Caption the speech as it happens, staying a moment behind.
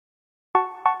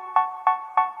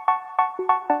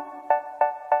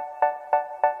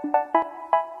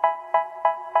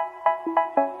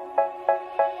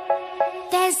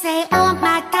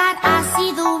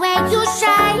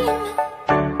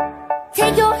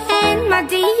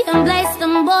melody and place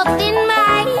them both in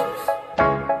mine.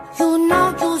 You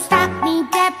know you stopped me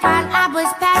dead while I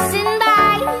was passing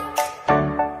by.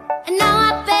 And now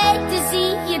I beg to see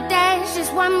you dance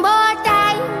just one more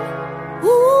time.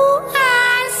 Ooh,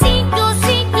 I see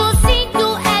you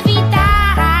every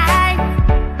time.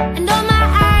 And oh my,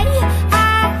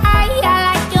 I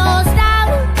like your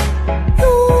style.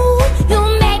 You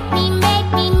make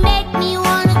me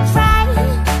wanna try.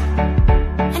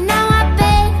 And now I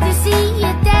beg to see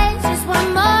you dance just one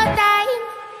more time.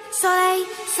 So they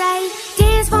say,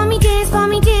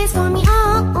 dance for me,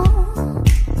 oh, oh.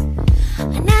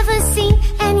 I never seen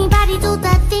anybody do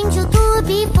the things you do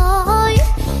before.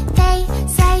 They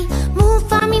say, move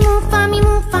for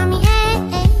me,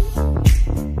 eh, eh.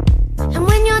 And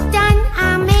when you're done,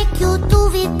 I'll make you do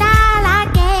it all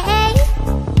again.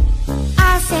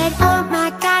 I said, oh my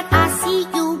God, I see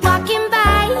you walking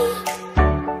by.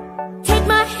 Take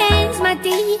my hands, my D,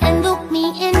 and look me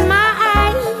in my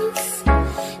eyes.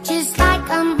 Just like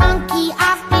a monkey,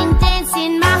 I've been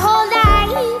dancing my whole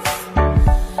life.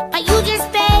 But you just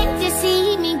beg to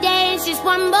see me dance just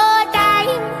one more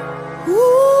time.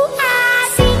 Ooh, I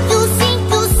see you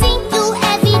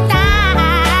every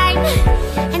time.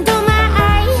 And oh my,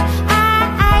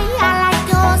 I like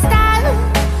your style.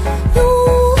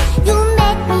 You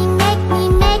make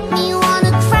me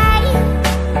wanna cry.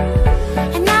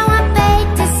 And now I beg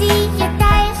to see you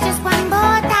dance just one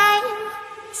more time.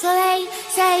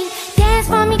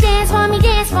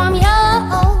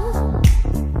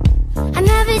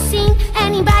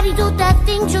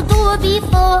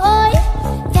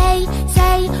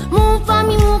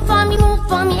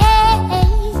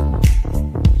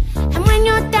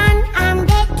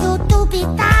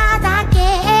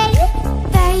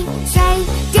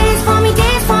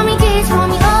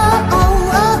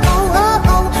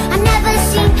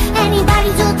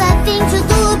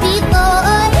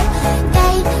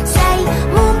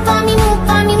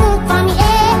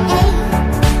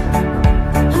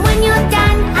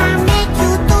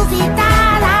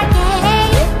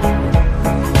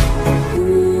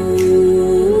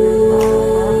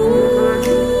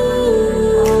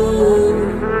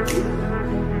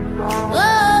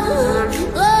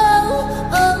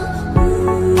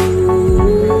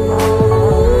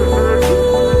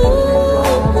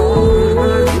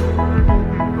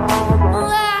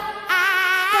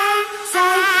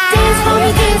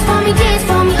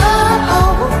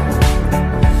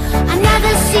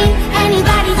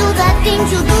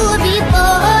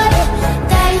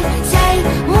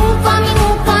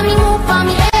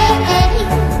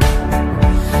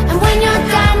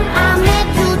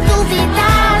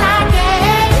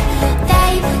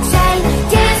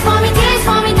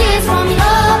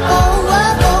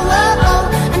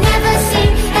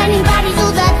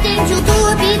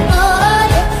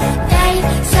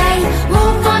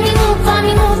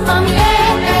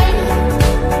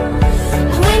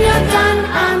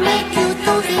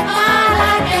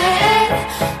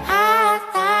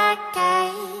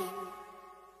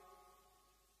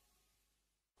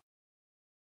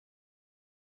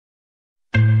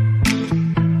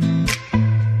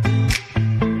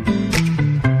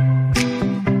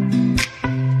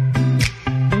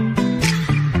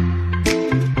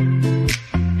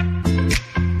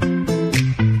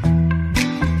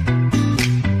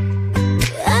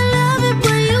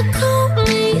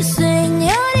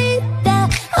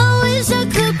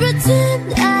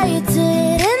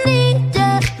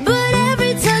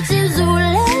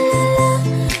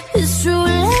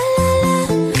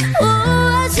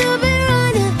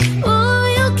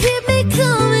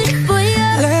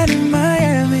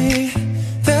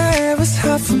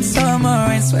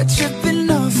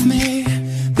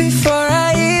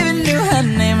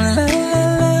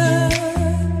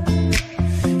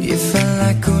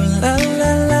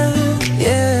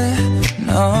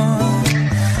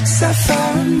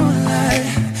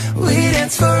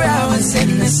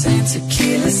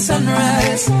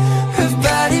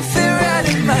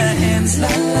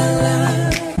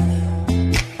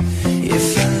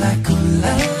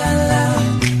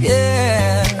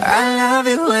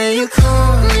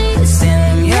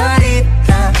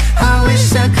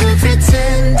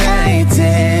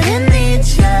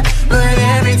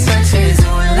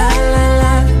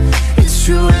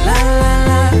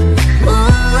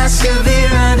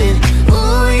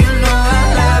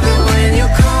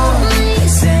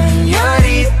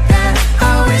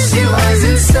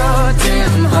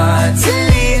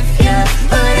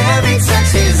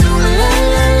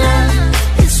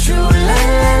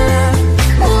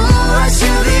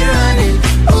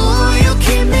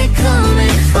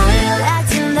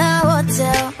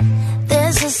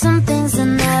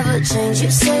 change. You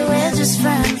say we're just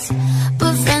friends,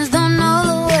 but friends don't know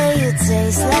the way you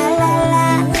taste. La la la.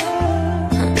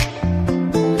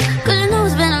 Cause you know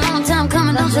it's been a long time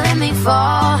coming, don't you let me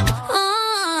fall.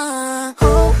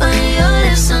 When your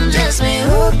lips undress me,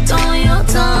 hooked on your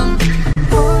tongue.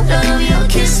 Love your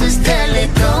kisses deadly,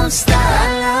 don't stop. I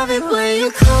love it when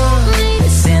you call me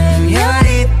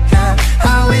señorita. I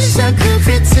wish I could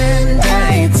pretend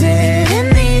I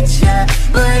didn't need ya,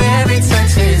 but every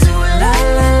touch is ooh la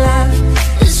la la.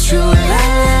 It's true la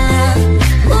la la.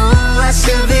 Ooh, I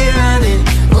should be running.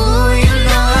 Ooh, you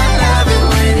know I love it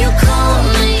when you call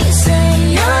me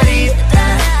señorita.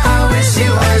 I wish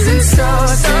it wasn't so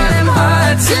damn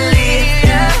hard to leave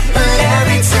ya, but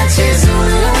every touch is ooh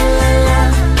la la la.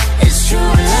 It's true la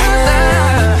la.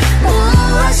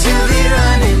 Ooh, I should be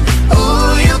running.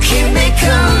 Ooh, you keep me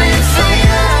coming for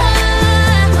ya.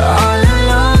 All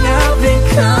along I've been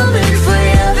coming for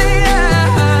ya,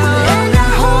 and I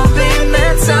hope it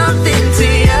meant something to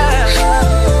ya.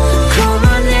 Call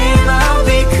my name, I'll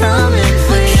be coming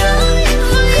for ya,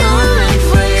 coming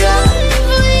for ya.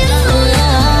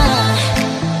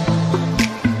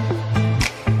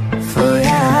 For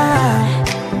ya.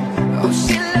 Oh,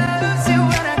 she loves it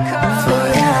when I call for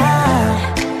ya.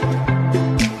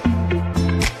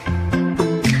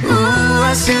 Ooh,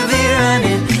 I should be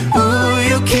running. Ooh,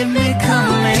 you keep me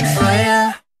coming for ya.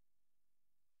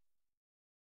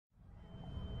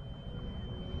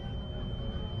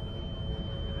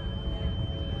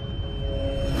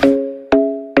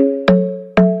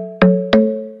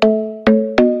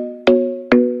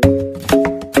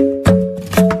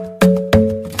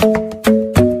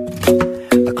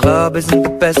 The club isn't the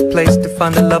best place to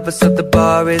find the lovers, so the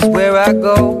bar is where I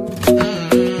go.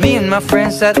 Me and my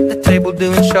friends at the table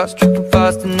doing shots, tripping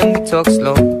fast, and then we talk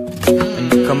slow.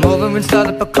 And you come over and start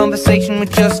up a conversation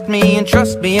with just me, and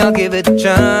trust me, I'll give it a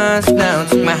chance. Now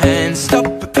take my hand, stop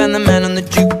it, and the man on the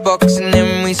jukebox, and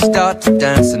then we start to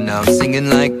dance. And now I'm singing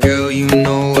like, girl, you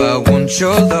know I want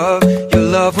your love. Your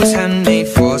love was handmade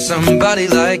for somebody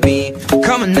like me.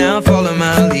 Come on now, follow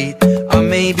my lead. I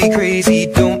may be crazy,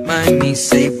 don't mind me.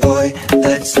 Say, boy,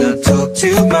 let's not talk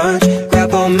too much.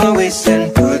 Grab on my waist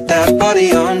and put that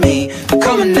body on me.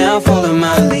 Come on now, follow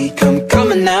my lead. Come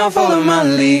on now, follow my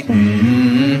lead.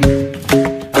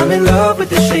 I'm in love with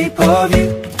the shape of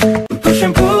you. We push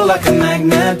and pull like a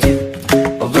magnet do.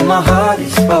 Although my heart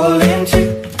is falling too.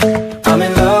 I'm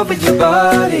in love with your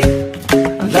body.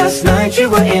 Last night you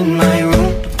were in my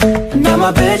room, and now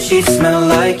my bedsheets smell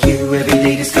like you. Every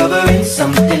day discovering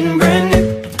something brand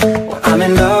new. Well, I'm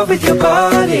in love with your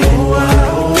body. Oh, I,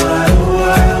 oh, I, oh,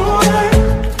 I, oh, I.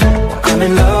 Well, I'm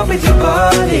in love with your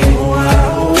body. Oh, I,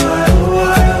 oh, I, oh, I,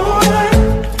 oh, I.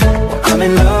 Well, I'm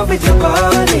in love with your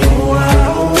body. Oh, I,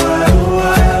 oh, I, oh, I,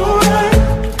 oh, I.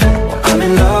 Well, I'm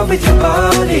in love with your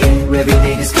body. Every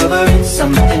day discovering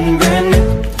something brand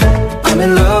new. I'm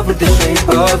in love with the shape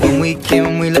of you. When we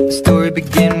came, we let the story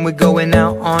begin. We're going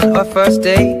out on our first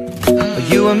date.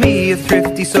 You and me are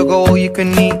thrifty, so go all you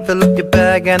can eat. Fill up your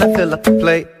bag and I fill up the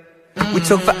plate. We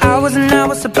talk for hours and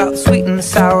hours about the sweet and the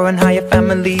sour, and how your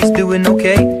family's doing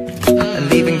okay. And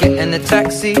leaving, getting a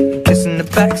taxi, kissing the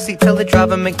backseat, tell the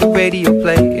driver make the radio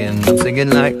play. And I'm singing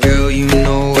like, girl, you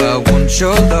know I want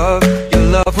your love. Your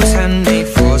love was handmade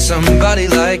for somebody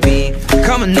like me.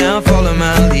 Come on now, follow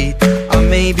my lead. I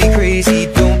may be crazy,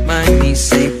 don't mind me.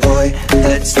 Say, boy,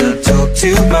 let's not talk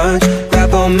too much.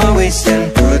 Grab on my waist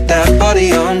and put that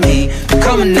body on me.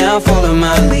 Come on now, follow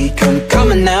my lead.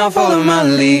 Come on now, follow my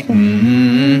lead.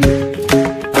 I'm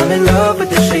in love with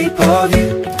the shape of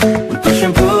you. We push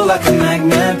and pull like a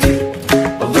magnet do.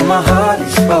 Although my heart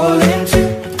is falling too.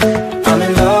 I'm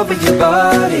in love with your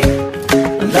body.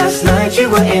 Last night you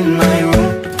were in my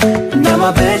room, and now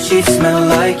my bedsheets smell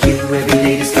like you. Every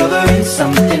day discovering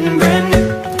something brand new.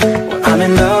 Well, I'm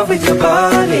in love with your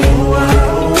body. Oh, I,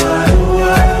 oh, I, oh, I,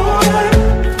 oh,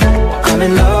 I. I'm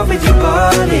in love with your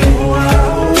body. Oh, I,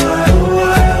 oh, I, oh, I,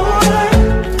 oh,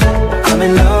 I. I'm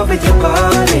in love with your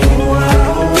body. Oh, I,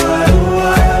 oh, I, oh, I,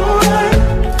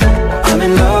 oh, I. I'm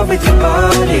in love with your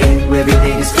body. Every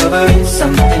day discovering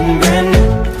something brand new.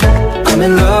 I'm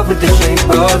in love with the shape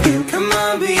of you. Come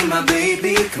on, be my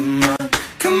baby, come on.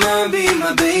 Come on, be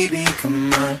my baby,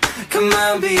 come on. Come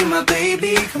on, be my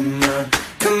baby, come on.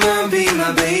 Come on, be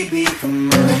my baby,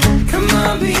 come on. Come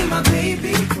on, be my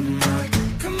baby, come on.